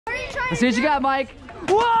Let's see what you got, Mike.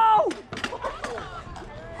 Whoa!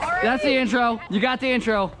 That's the intro. You got the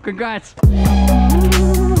intro. Congrats.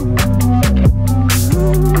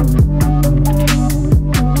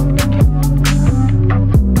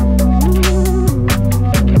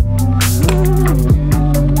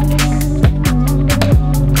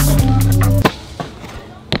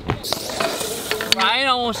 Ryan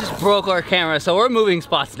almost just broke our camera, so we're moving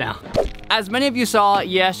spots now. As many of you saw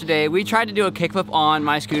yesterday, we tried to do a kickflip on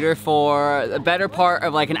my scooter for the better part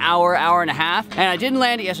of like an hour, hour and a half, and I didn't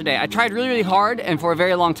land it yesterday. I tried really, really hard and for a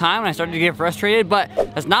very long time, and I started to get frustrated, but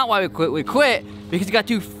that's not why we quit. We quit because it got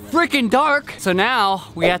too freaking dark, so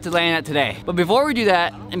now we have to land it today. But before we do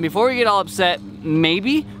that, and before we get all upset,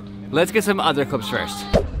 maybe, let's get some other clips first.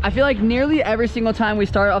 I feel like nearly every single time we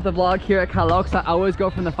start off the vlog here at Calox, I always go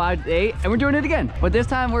from the 5 to 8, and we're doing it again. But this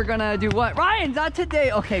time we're gonna do what? Ryan, not today.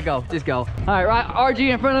 Okay, go, just go. All right,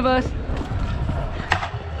 RG in front of us.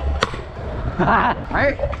 All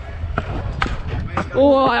right.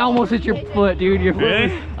 Oh, I almost hit your foot, dude. Your foot.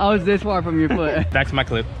 Really? I was this far from your foot. Back to my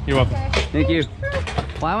clip. You're welcome. Thank you.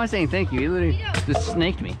 Why am I saying thank you? You literally just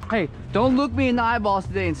snaked me. Hey, don't look me in the eyeballs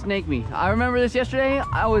today and snake me. I remember this yesterday.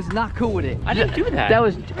 I was not cool with it. I didn't do that. That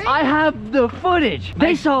was, I have the footage.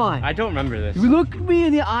 They saw it. I don't remember this. You looked me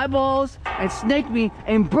in the eyeballs and snaked me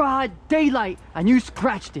in broad daylight and you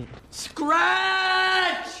scratched it.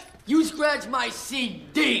 Scratch! You scratched my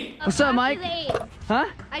CD. What's up, Mike? Huh?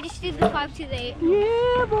 I just did the 5 to the 8.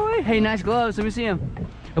 Yeah, boy. Hey, nice gloves. Let me see them.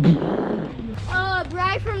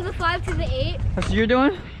 Right from the 5 to the 8. That's what you're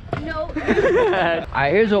doing? No. All right,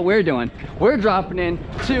 here's what we're doing. We're dropping in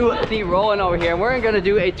to the rolling over here. We're gonna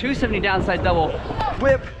do a 270 downside double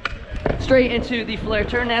whip straight into the flare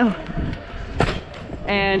turn now.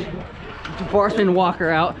 And barspin walker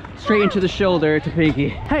out straight into the shoulder to pinky.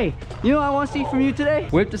 Hey, you know what I want to see from you today?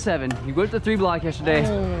 Whip the 7. You whipped the 3 block yesterday.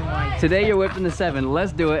 Today you're whipping the 7.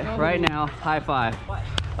 Let's do it right now. High five.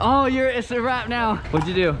 Oh, it's a wrap now. What'd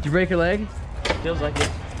you do? Did you break your leg? Feels like it.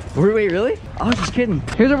 Wait, really? I was just kidding.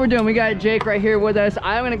 Here's what we're doing. We got Jake right here with us.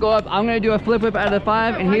 I'm gonna go up. I'm gonna do a flip whip out of the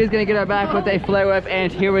 5, and he's gonna get our back with a flare whip.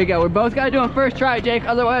 And here we go. We're both gotta do it first try, Jake.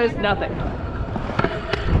 Otherwise, nothing.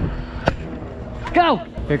 Go!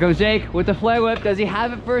 Here comes Jake with the flare whip. Does he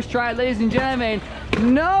have it first try, ladies and gentlemen?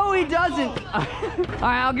 No, he doesn't. All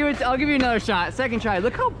right, I'll give you another shot. Second try.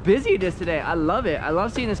 Look how busy it is today. I love it. I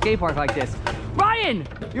love seeing the skate park like this. Ryan,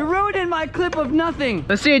 you're ruining my clip of nothing.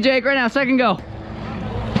 Let's see it, Jake, right now. Second go.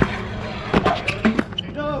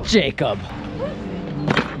 Jacob.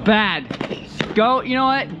 Bad. Go, you know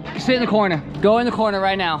what? Sit in the corner. Go in the corner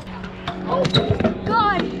right now. Oh,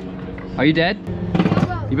 God. Are you dead?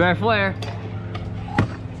 You better flare.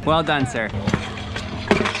 Well done, sir.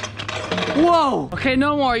 Whoa! Okay,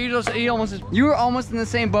 no more. You were almost in the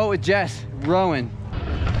same boat with Jess, rowing.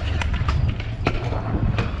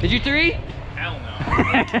 Did you 3? Hell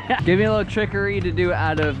no. Give me a little trickery to do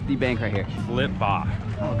out of the bank right here. Flip bar.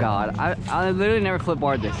 Oh God, I literally never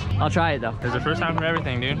flipboard this. I'll try it though. There's a first time for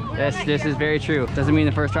everything, dude. This is very true. Doesn't mean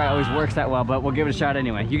the first try always works that well, but we'll give it a shot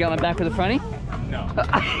anyway. You got my back with a fronty? No.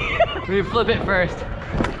 We flip it first.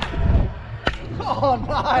 Oh,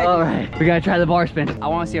 nice. All right, we gotta try the bar spin. I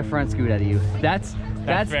want to see a front scoot out of you. That's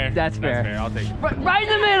fair. That's fair. I'll take it. Right in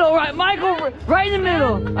the middle, right, Michael. Right in the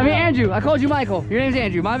middle. I mean Andrew. I called you Michael. Your name's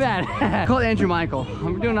Andrew. My bad. I called Andrew Michael.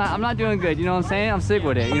 I'm not doing good. You know what I'm saying? I'm sick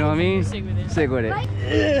with it. You know what I mean? Sick with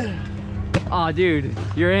it. Oh, dude,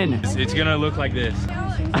 you're in. It's gonna look like this.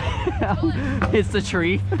 It's the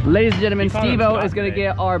tree. Ladies and gentlemen, Steve-O is gonna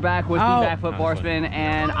get our back with the backflip bar spin,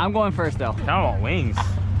 and I'm going first though. I want wings.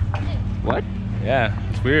 What? Yeah,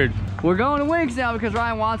 it's weird. We're going to wings now because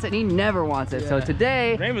Ryan wants it and he never wants it. Yeah. So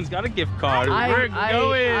today, Raymond's got a gift card. We're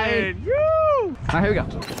going. Woo! All right, here we go.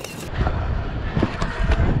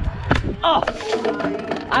 Oh!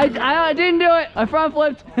 I didn't do it. I front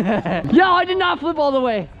flipped. Yo, I did not flip all the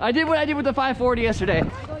way. I did what I did with the 540 yesterday.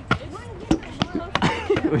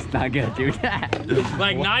 It was not good, dude.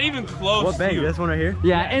 Like not even close. What bank? This one right here?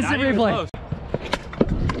 Yeah, instant replay.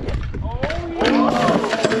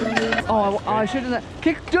 Oh, I should have done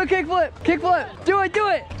that. Do a kickflip. Kickflip. Do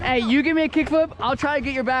it. Hey, you give me a kickflip. I'll try to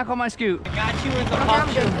get your back on my scoot. I got you with the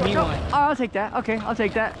option. Oh, I'll take that. Okay, I'll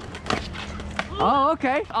take that. Oh,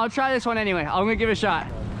 okay. I'll try this one anyway. I'm gonna give it a shot.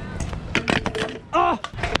 Oh!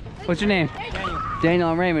 What's your name? Daniel,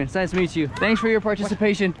 I'm Raymond. It's nice to meet you. Thanks for your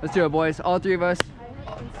participation. Let's do it, boys. All 3 of us.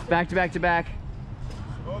 Back to back to back.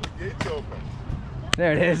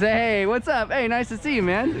 There it is. Hey, what's up? Hey, nice to see you,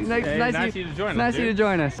 man. Nice you to join us. Nice of you to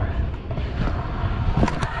join us.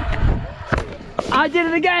 I did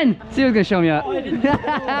it again. See who's gonna show me up.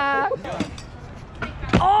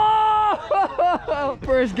 Oh! Whoa!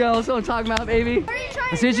 First go, that's what I'm talking about, baby.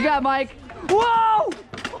 Let's see what you got, Mike. Whoa!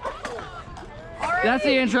 That's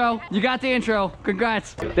the intro. You got the intro.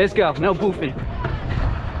 Congrats. Let's go. No boofing.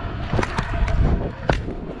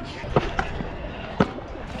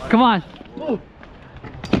 Come on.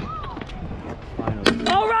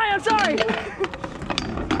 All right, I'm sorry.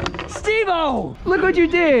 Steve-O! Look what you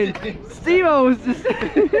did. Steve-O was just...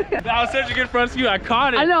 That was such a good front scoot. I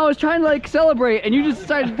caught it. I know, I was trying to like celebrate and you just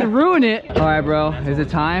decided to ruin it. All right, bro, is it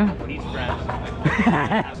time?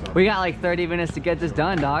 We got like 30 minutes to get this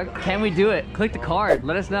done, dog. Can we do it? Click the card,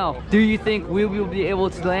 let us know. Do you think we will be able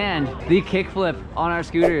to land the kickflip on our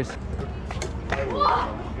scooters?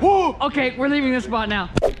 Okay, we're leaving this spot now.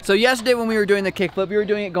 So yesterday when we were doing the kickflip, we were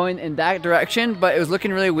doing it going in that direction, but it was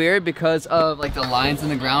looking really weird because of like the lines in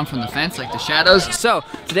the ground from the fence, like the shadows. So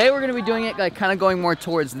today we're gonna be doing it like kind of going more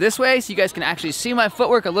towards this way so you guys can actually see my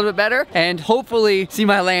footwork a little bit better and hopefully see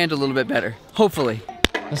my land a little bit better. Hopefully.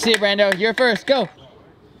 Let's see it, Brando. You're first, go.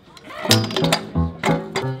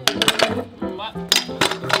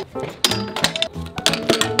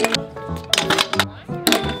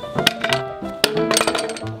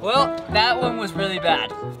 Well, that one was really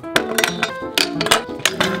bad.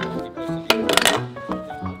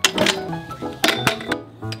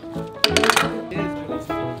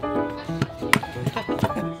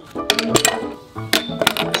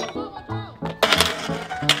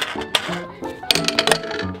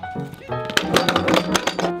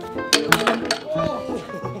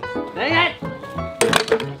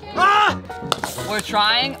 We're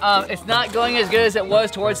trying. It's not going as good as it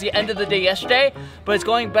was towards the end of the day yesterday, but it's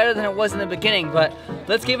going better than it was in the beginning. But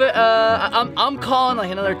let's give it, I'm calling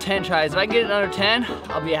like another 10 tries. If I get another 10,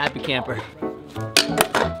 I'll be a happy camper.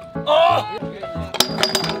 Oh!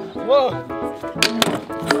 Whoa!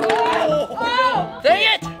 Oh! Dang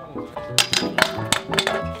it!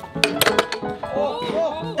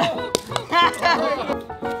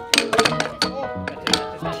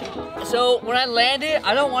 So when I land it,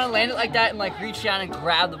 I don't want to land it like that and like reach down and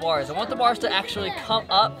grab the bars. I want the bars to actually come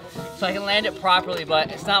up so I can land it properly,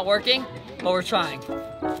 but it's not working, but we're trying.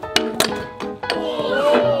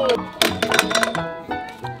 Oh,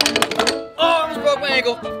 I just broke my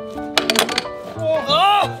ankle.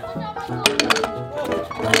 Oh!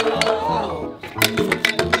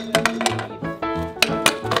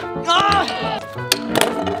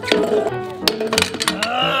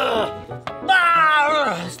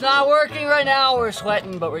 It's not working right now. We're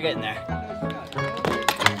sweating, but we're getting there.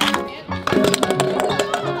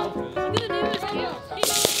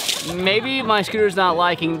 Maybe my scooter's not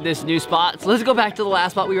liking this new spot, so let's go back to the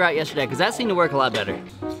last spot we were at yesterday, because that seemed to work a lot better.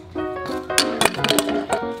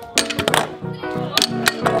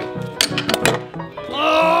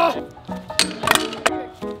 Oh!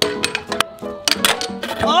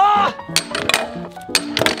 Oh!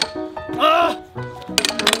 Oh!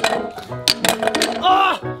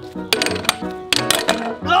 Oh!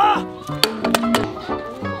 Oh!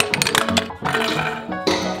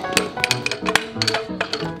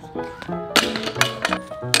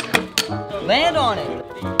 Land on it.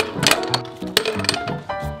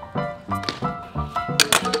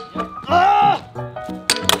 Oh!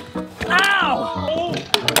 Ow!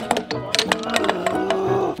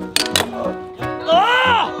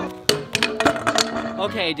 Oh!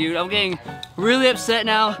 Okay, dude, I'm getting really upset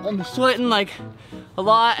now. I'm sweating like a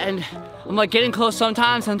lot and I'm like getting close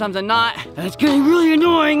sometimes I'm not. And it's getting really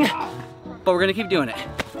annoying, but we're gonna keep doing it.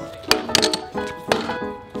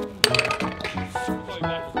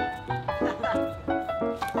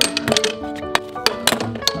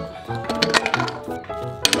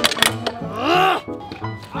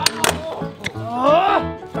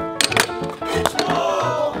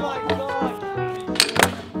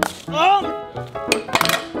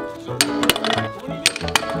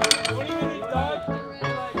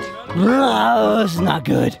 Oh, this is not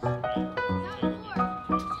good.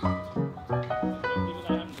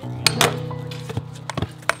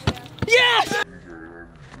 Yes!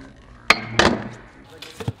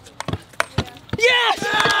 Yes!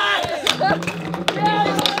 Yes!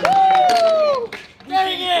 Woo!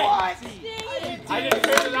 Dang it! I just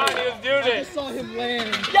turned it on. He was doing it. I saw him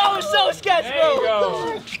land. That was so sketchy, There you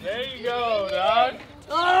go. There you go, dog.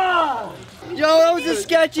 Oh! Yo, that was the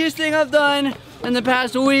sketchiest thing I've done in the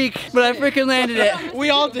past week, but I freaking landed it. We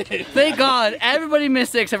all did. Thank God. Everybody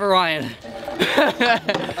missed it except for Ryan. But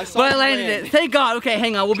I landed it. Thank God. Okay,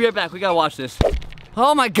 hang on. We'll be right back. We gotta watch this.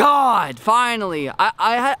 Oh my God! Finally,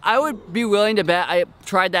 I would be willing to bet I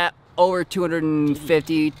tried that over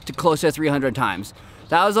 250 to close to 300 times.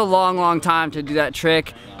 That was a long, long time to do that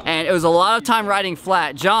trick, and it was a lot of time riding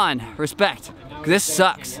flat. John, respect. This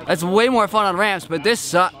sucks. It's way more fun on ramps, but this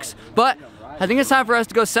sucks. But I think it's time for us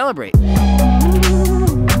to go celebrate.